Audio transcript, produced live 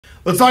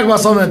Let's talk about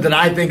something that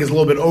I think is a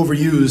little bit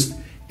overused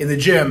in the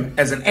gym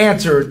as an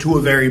answer to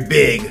a very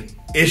big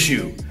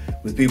issue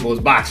with people as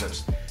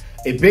boxers.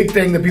 A big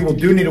thing that people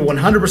do need to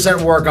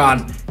 100% work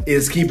on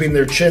is keeping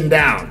their chin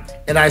down.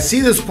 And I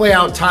see this play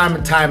out time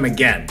and time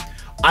again.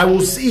 I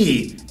will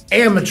see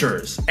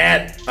amateurs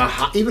at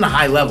even a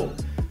high level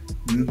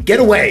get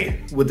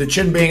away with the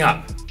chin being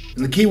up.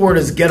 And the key word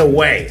is get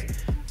away.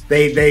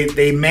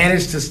 They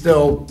manage to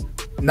still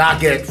not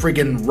get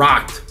freaking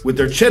rocked with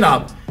their chin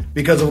up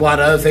because of a lot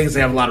of other things.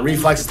 They have a lot of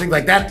reflexes, things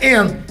like that.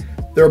 And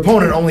their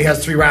opponent only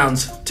has 3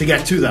 rounds to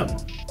get to them.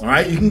 All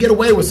right, you can get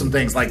away with some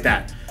things like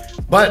that.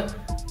 But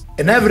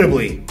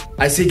inevitably,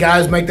 I see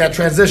guys make that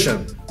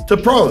transition to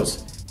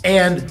pros,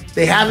 and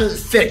they haven't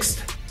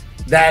fixed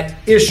that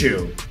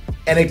issue,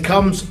 and it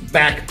comes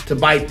back to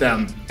bite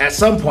them at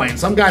some point.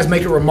 Some guys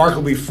make it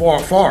remarkably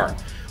far.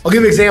 I'll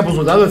give examples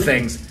with other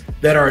things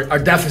that are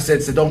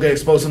deficits that don't get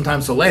exposed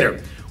sometimes till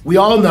later. We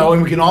all know,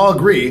 and we can all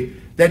agree,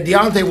 that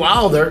Deontay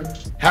Wilder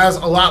has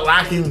a lot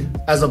lacking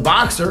as a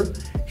boxer.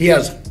 He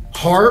has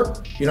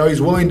heart. You know,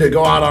 he's willing to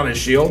go out on his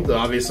shield,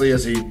 obviously,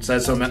 as he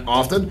says so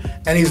often.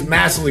 And he's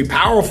massively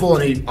powerful,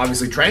 and he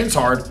obviously trains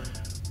hard.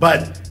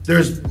 But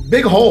there's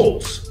big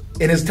holes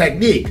in his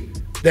technique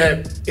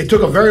that it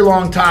took a very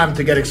long time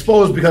to get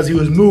exposed because he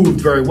was moved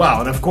very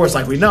well. And of course,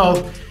 like we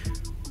know,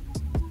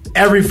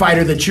 every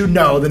fighter that you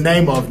know the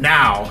name of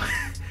now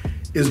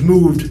is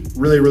moved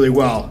really, really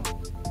well.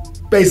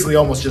 Basically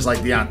almost just like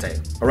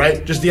Deontay, all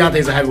right? Just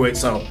Deontay's a heavyweight,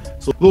 so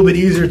it's a little bit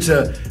easier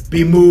to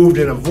be moved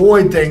and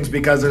avoid things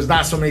because there's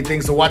not so many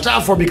things to watch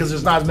out for because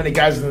there's not as many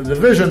guys in the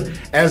division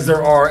as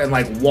there are in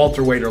like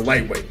welterweight or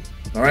lightweight,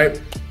 all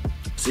right?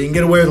 So you can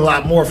get away with a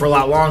lot more for a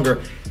lot longer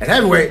at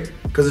heavyweight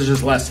because there's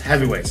just less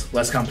heavyweights,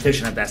 less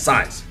competition at that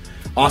size.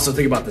 Also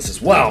think about this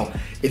as well.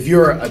 If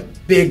you're a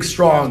big,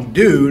 strong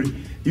dude,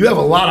 you have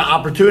a lot of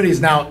opportunities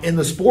now in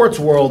the sports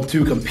world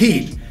to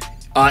compete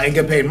and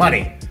get paid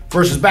money.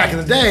 Versus back in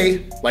the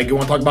day, like you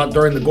want to talk about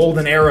during the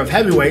golden era of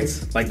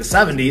heavyweights, like the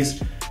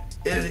 70s,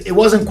 it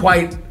wasn't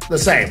quite the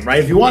same,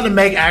 right? If you wanted to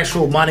make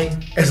actual money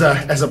as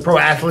a pro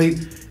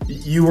athlete,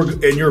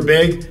 you're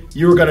big,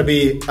 you were going to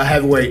be a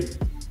heavyweight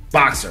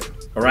boxer,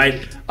 all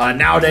right?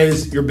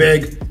 Nowadays, you're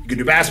big, you can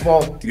do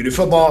basketball, you can do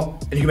football,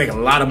 and you can make a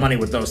lot of money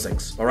with those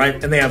things, all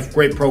right? And they have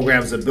great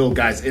programs that build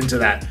guys into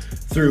that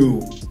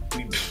through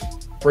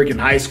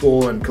freaking high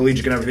school and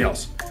collegiate and everything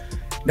else.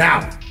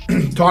 Now,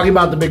 talking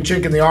about the big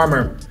chink in the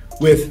armor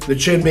with the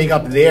chin being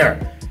up in the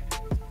air.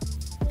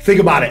 Think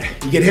about it.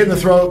 You get hit in the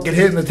throat, get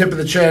hit in the tip of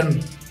the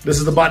chin. This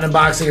is the button in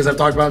boxing, as I've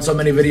talked about in so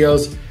many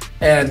videos.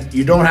 And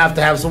you don't have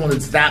to have someone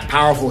that's that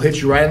powerful hit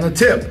you right on the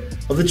tip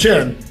of the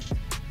chin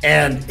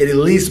and it at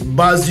least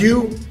buzz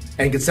you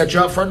and can set you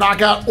up for a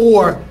knockout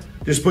or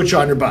just put you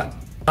on your butt.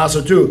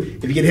 Also too,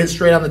 if you get hit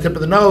straight on the tip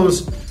of the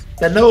nose,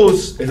 that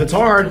nose, if it's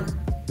hard,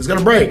 is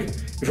gonna break.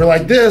 If you're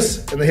like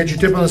this and they hit you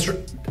straight on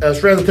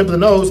the tip of the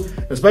nose,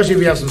 especially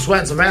if you have some sweat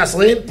and some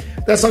Vaseline,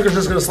 that sucker's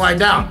just gonna slide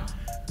down.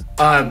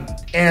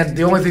 And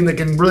the only thing that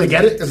can really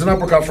get it is an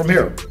uppercut from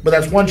here. But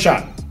that's one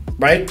shot,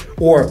 right?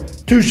 Or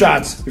 2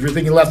 shots if you're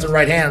thinking left and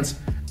right hands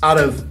out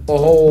of a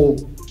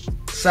whole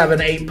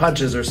 7, 8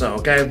 punches or so,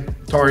 okay?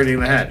 Targeting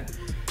the head.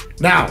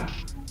 Now,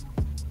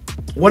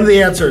 one of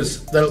the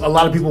answers that a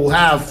lot of people will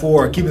have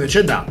for keeping the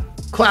chin down,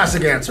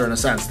 classic answer in a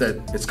sense that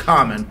it's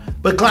common,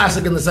 but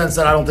classic in the sense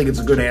that I don't think it's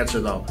a good answer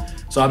though.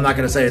 So I'm not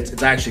gonna say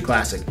it's actually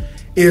classic,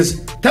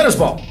 is tennis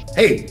ball.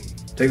 Hey,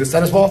 take this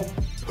tennis ball,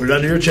 put it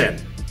under your chin.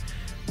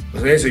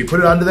 Okay, so you put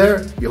it under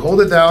there, you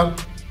hold it down,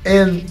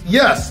 and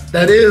yes,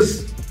 that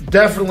is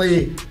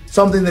definitely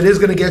something that is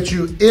gonna get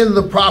you in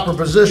the proper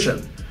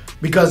position.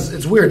 Because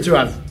it's weird too,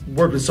 I've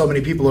worked with so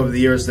many people over the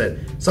years that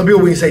some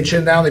people, when you say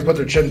chin down, they put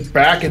their chin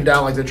back and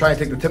down like they're trying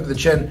to take the tip of the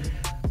chin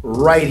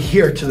right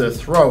here to their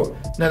throat.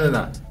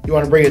 No. You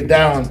want to bring it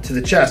down to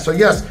the chest. So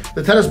yes,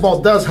 the tennis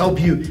ball does help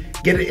you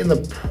get it in the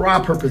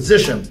proper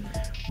position,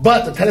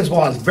 but the tennis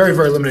ball has very,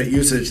 very limited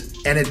usage.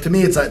 And to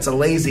me, it's a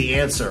lazy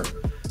answer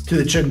to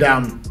the chin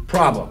down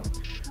problem,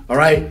 all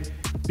right?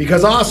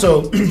 Because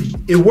also,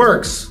 it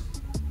works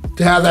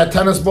to have that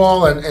tennis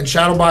ball and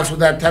shadow box with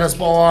that tennis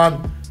ball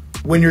on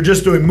when you're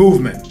just doing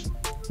movement,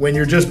 when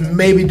you're just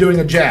maybe doing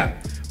a jab.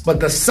 But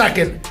the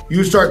second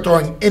you start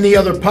throwing any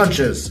other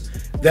punches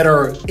that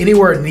are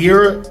anywhere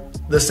near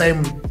the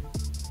same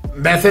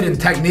method and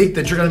technique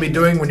that you're gonna be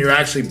doing when you're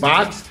actually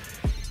boxed,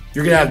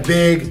 you're gonna have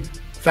big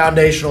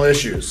foundational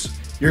issues.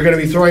 You're gonna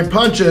be throwing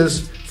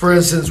punches, for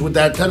instance, with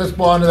that tennis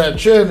ball under that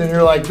chin, and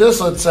you're like this,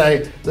 let's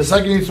say, the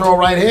second you throw a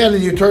right hand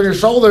and you turn your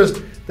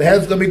shoulders, the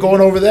head's gonna be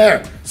going over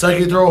there.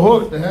 Second you throw a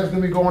hook, the head's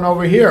gonna be going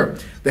over here.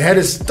 The head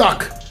is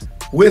stuck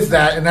with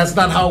that, and that's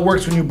not how it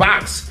works when you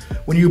box.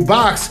 When you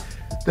box,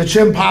 the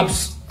chin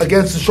pops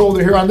against the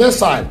shoulder here on this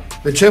side.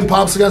 The chin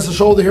pops against the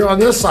shoulder here on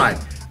this side.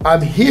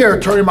 I'm here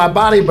turning my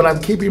body, but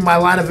I'm keeping my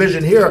line of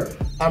vision here.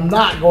 I'm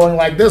not going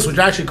like this, which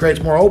actually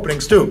creates more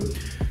openings too.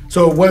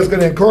 So what it's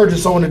gonna encourage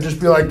is someone to just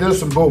be like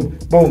this and boom,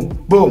 boom,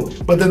 boom.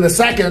 But then the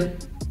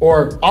second,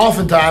 or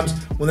oftentimes,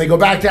 when they go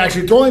back to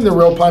actually throwing the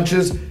real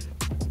punches,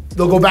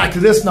 they'll go back to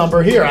this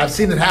number here. I've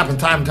seen it happen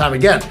time and time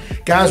again.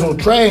 Guys will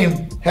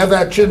train, have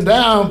that chin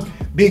down,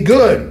 be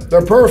good,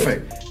 they're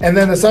perfect. And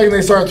then the second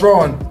they start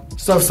throwing,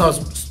 stuff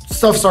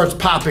starts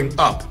popping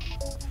up.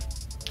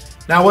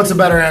 Now, what's a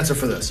better answer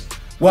for this?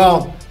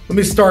 Well, let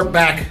me start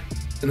back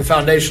in the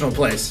foundational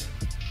place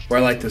where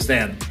I like to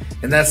stand.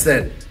 And that's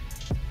that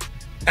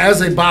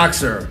as a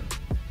boxer,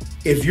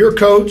 if your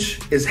coach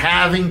is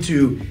having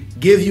to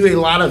give you a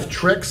lot of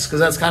tricks, because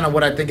that's kind of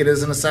what I think it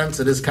is in a sense,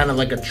 it is kind of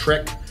like a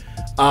trick,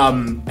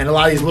 and a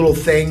lot of these little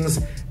things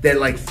that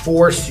like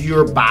force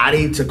your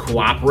body to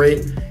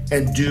cooperate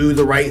and do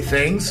the right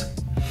things.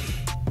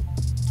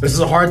 This is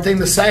a hard thing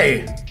to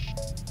say,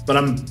 but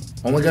I'm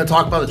only going to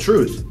talk about the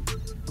truth.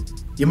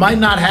 You might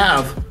not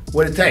have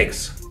what it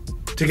takes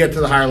to get to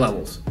the higher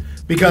levels.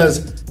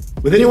 Because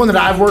with anyone that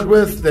I've worked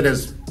with that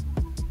has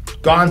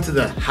gone to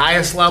the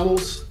highest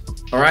levels,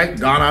 all right,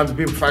 gone on to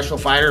be a professional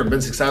fighter and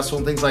been successful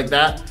and things like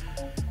that,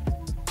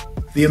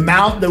 the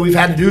amount that we've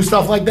had to do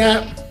stuff like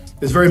that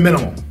is very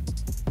minimal,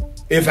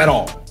 if at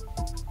all.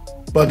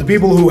 But the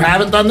people who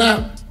haven't done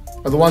that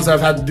are the ones that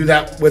I've had to do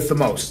that with the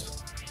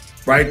most,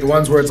 right? The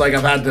ones where it's like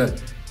I've had to,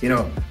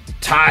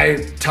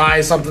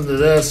 tie something to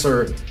this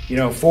or,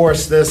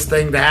 force this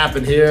thing to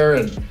happen here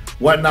and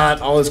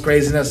whatnot, all this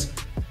craziness.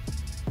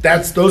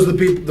 Those are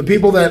the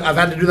people that I've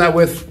had to do that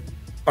with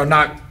are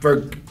not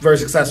very, very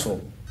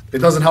successful. It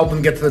doesn't help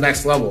them get to the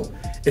next level.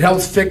 It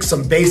helps fix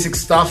some basic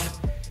stuff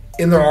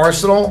in their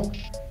arsenal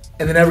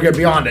and they never get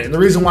beyond it. And the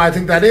reason why I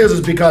think that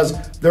is because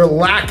they're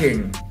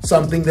lacking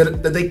something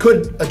that they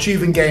could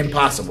achieve in game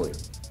possibly,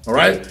 all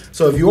right?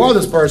 So if you are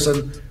this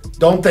person,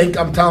 don't think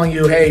I'm telling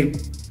you, hey,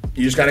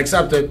 you just got to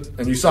accept it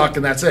and you suck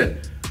and that's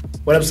it.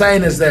 What I'm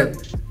saying is that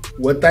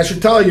what that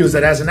should tell you is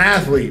that as an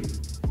athlete,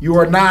 you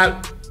are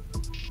not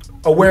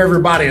aware of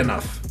your body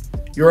enough.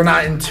 You are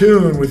not in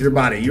tune with your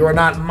body. You are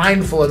not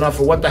mindful enough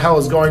of what the hell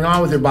is going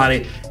on with your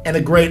body. And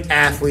a great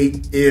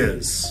athlete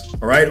is,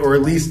 all right? Or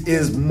at least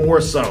is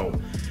more so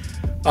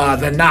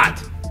than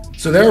not.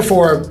 So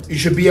therefore, you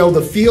should be able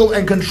to feel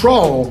and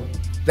control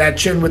that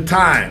chin with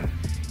time.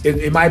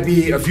 It might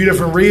be a few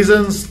different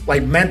reasons,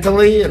 like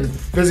mentally and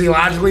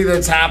physiologically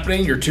that's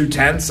happening. You're too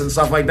tense and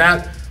stuff like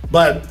that.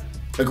 But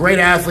a great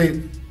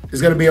athlete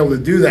is going to be able to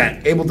do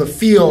that, able to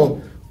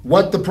feel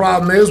what the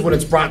problem is when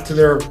it's brought to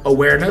their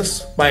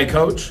awareness by a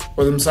coach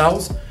or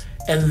themselves,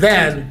 and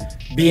then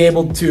be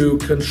able to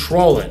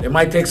control it. It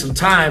might take some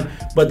time,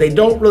 but they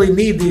don't really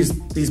need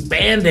these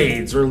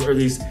Band-Aids or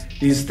these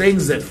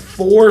things that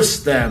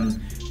force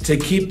them to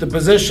keep the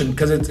position,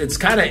 because it's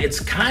kind of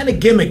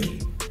gimmicky.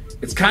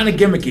 It's kind of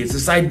gimmicky. It's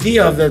this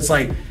idea of that's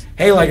like,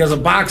 hey, like as a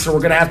boxer,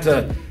 we're gonna have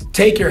to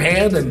take your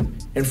hand and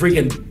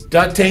freaking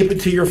duct tape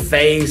it to your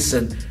face,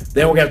 and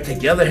then we're gonna take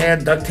the other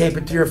hand, duct tape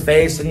it to your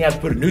face, and you have to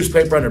put a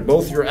newspaper under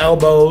both your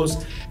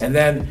elbows, and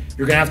then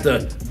you're gonna have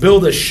to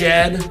build a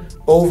shed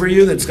over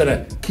you that's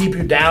gonna keep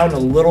you down a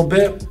little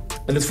bit.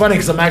 And it's funny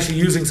because I'm actually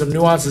using some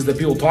nuances that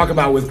people talk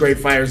about with great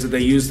fighters that they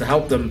use to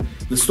help them,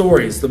 the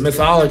stories, the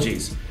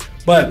mythologies.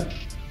 But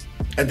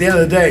at the end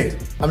of the day,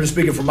 I'm just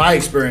speaking from my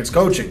experience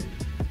coaching,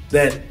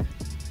 that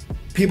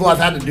people I've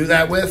had to do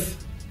that with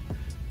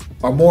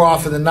are more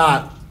often than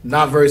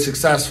not very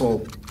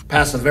successful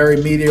past a very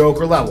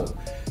mediocre level,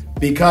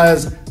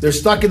 because they're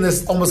stuck in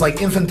this almost like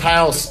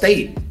infantile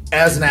state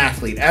as an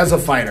athlete, as a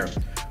fighter,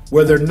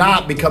 where they're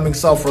not becoming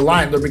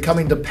self-reliant. They're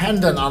becoming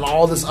dependent on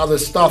all this other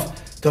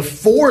stuff to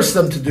force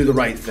them to do the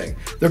right thing.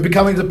 They're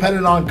becoming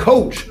dependent on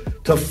coach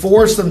to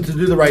force them to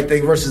do the right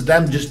thing versus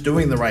them just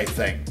doing the right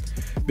thing.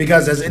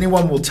 Because as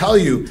anyone will tell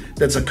you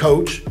that's a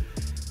coach,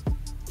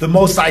 the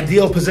most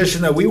ideal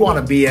position that we want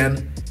to be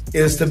in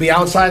is to be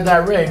outside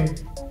that ring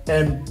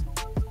and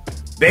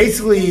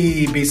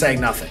basically be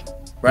saying nothing,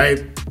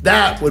 right?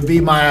 That would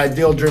be my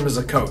ideal dream as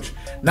a coach.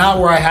 Not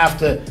where I have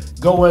to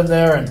go in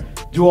there and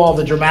do all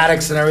the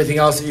dramatics and everything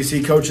else that you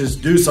see coaches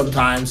do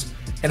sometimes.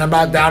 And I'm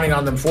not downing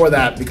on them for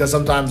that, because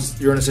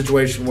sometimes you're in a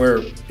situation where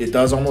it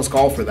does almost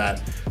call for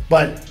that.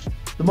 But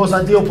the most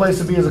ideal place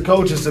to be as a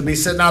coach is to be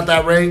sitting out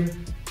that ring,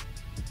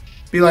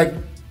 be like,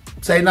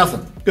 say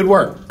nothing. Good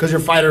work, because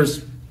your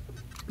fighter's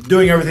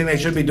doing everything they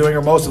should be doing,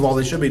 or most of all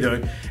they should be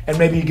doing, and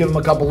maybe you give them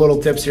a couple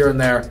little tips here and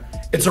there.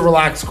 It's a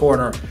relaxed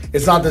corner.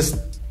 It's not this,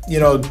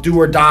 do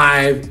or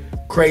die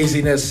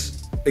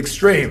craziness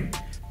extreme.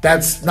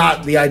 That's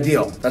not the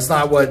ideal. That's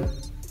not what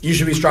you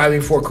should be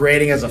striving for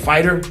creating as a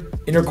fighter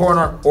in your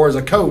corner or as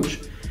a coach.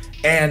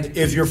 And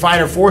if your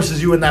fighter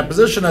forces you in that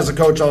position as a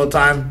coach all the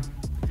time,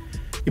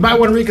 you might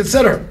want to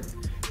reconsider,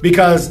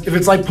 because if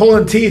it's like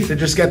pulling teeth and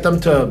just get them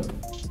to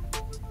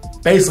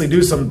basically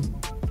do some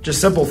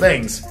just simple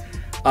things,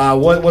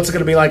 what's it going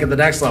to be like at the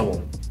next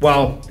level?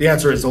 Well, the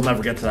answer is they'll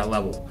never get to that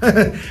level.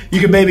 You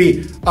can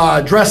maybe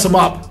dress them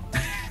up.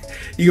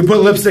 You can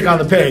put lipstick on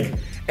the pig,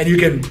 and you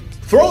can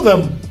throw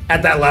them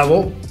at that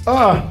level.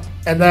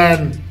 And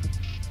then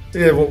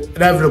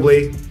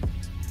inevitably,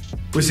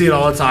 we see it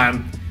all the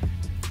time,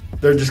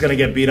 they're just going to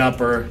get beat up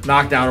or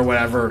knocked out or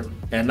whatever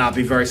and not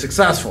be very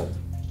successful.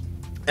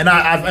 And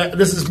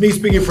this is me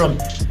speaking from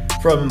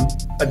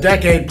a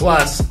decade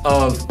plus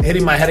of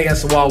hitting my head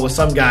against the wall with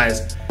some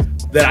guys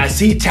that I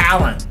see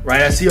talent,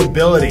 right? I see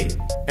ability,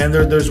 and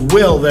there's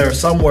will there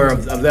somewhere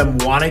of them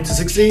wanting to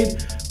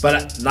succeed,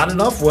 but not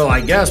enough will, I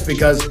guess,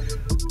 because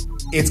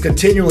it's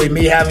continually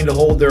me having to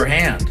hold their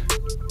hand.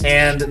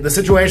 And the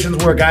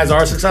situations where guys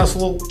are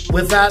successful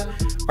with that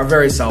are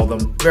very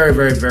seldom. Very,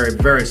 very, very,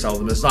 very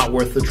seldom. It's not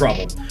worth the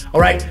trouble.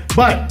 All right,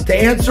 but to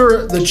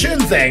answer the chin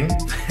thing,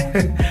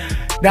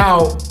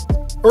 now,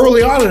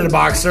 early on in a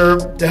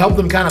boxer, to help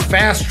them kind of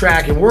fast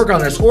track and work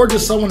on this, or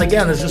just someone,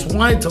 again, that's just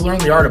wanting to learn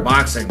the art of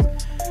boxing,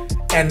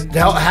 and to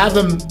help have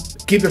them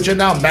keep their chin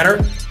down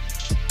better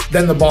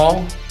than the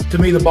ball, to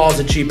me, the ball is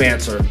a cheap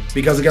answer.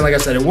 Because again, like I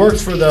said, it works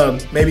for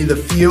maybe the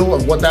feel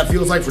of what that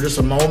feels like for just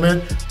a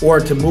moment, or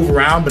to move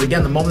around. But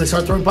again, the moment they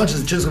start throwing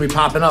punches, the chin's gonna be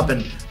popping up.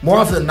 And more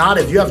often than not,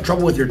 if you have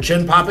trouble with your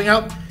chin popping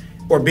up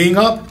or being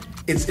up,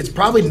 it's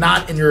probably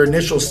not in your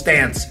initial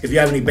stance if you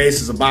have any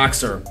base as a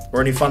boxer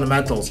or any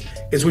fundamentals.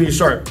 It's when you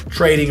start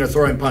trading or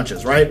throwing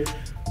punches, right?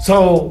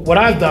 So what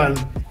I've done,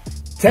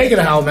 taking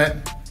a helmet,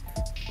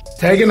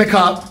 taking a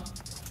cup,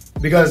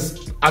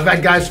 because I've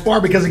had guys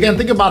spar, because again,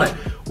 think about it.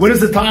 When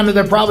is the time that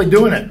they're probably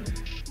doing it?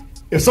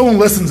 If someone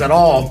listens at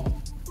all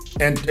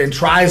and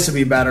tries to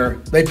be better,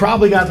 they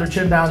probably got their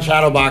chin down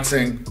shadow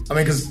boxing. I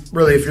mean, because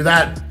really, if you're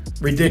that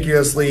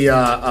ridiculously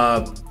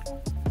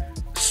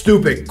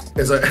stupid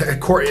as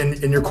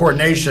in your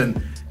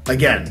coordination,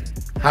 again,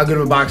 how good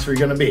of a boxer are you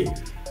going to be?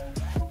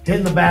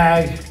 Hitting the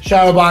bag,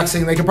 shadow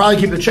boxing, they can probably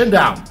keep the chin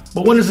down.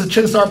 But when does the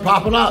chin start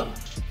popping up?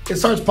 It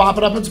starts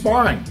popping up in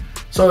sparring.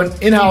 So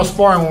in-house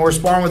sparring, when we're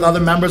sparring with other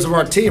members of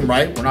our team,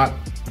 right? We're not,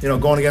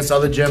 going against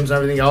other gyms and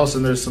everything else,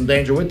 and there's some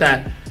danger with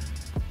that.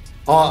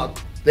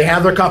 They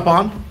have their cup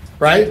on,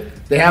 right?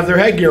 They have their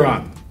headgear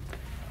on.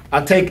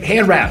 I'll take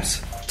hand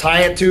wraps,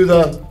 tie it to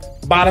the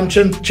bottom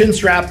chin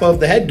strap of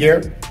the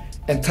headgear,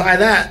 and tie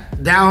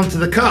that down to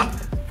the cup,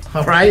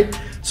 all right?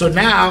 So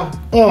now,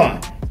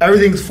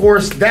 everything's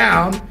forced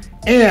down,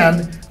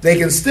 and they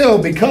can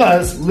still,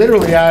 because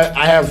literally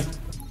I have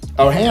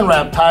a hand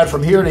wrap tied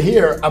from here to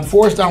here, I'm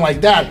forced down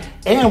like that,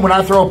 and when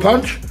I throw a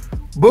punch,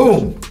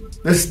 boom,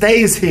 this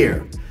stays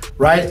here,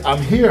 right?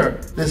 I'm here,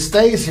 this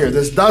stays here.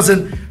 This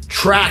doesn't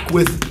track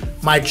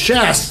with my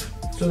chest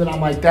so that I'm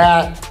like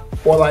that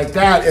or like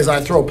that as I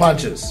throw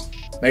punches.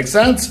 Make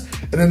sense?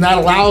 And then that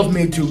allows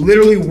me to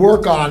literally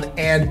work on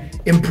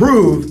and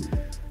improve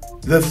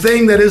the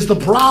thing that is the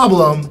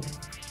problem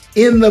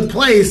in the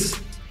place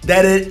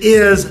that it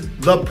is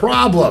the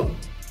problem.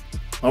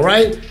 All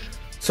right?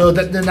 So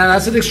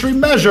that's an extreme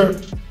measure,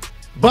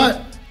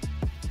 but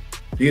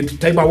you can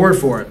take my word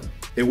for it.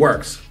 It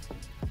works.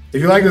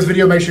 If you like this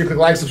video, make sure you click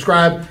like,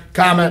 subscribe,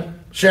 comment,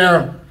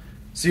 share.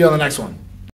 See you on the next one.